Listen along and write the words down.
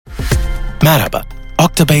Merhaba,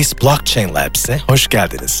 Octabase Blockchain Labs'e hoş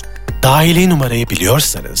geldiniz. Dahili numarayı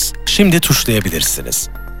biliyorsanız şimdi tuşlayabilirsiniz.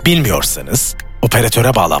 Bilmiyorsanız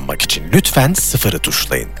operatöre bağlanmak için lütfen 0'ı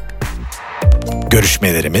tuşlayın.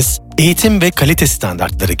 Görüşmelerimiz eğitim ve kalite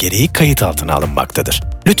standartları gereği kayıt altına alınmaktadır.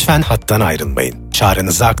 Lütfen hattan ayrılmayın.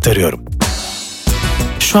 Çağrınızı aktarıyorum.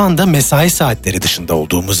 Şu anda mesai saatleri dışında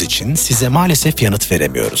olduğumuz için size maalesef yanıt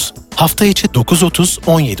veremiyoruz. Hafta içi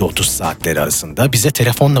 9:30-17:30 saatleri arasında bize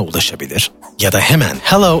telefonla ulaşabilir ya da hemen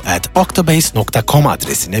hello@octabase.com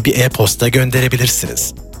adresine bir e-posta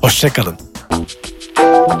gönderebilirsiniz. Hoşça kalın.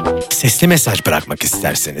 Sesli mesaj bırakmak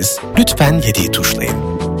isterseniz lütfen 7'yi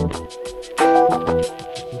tuşlayın.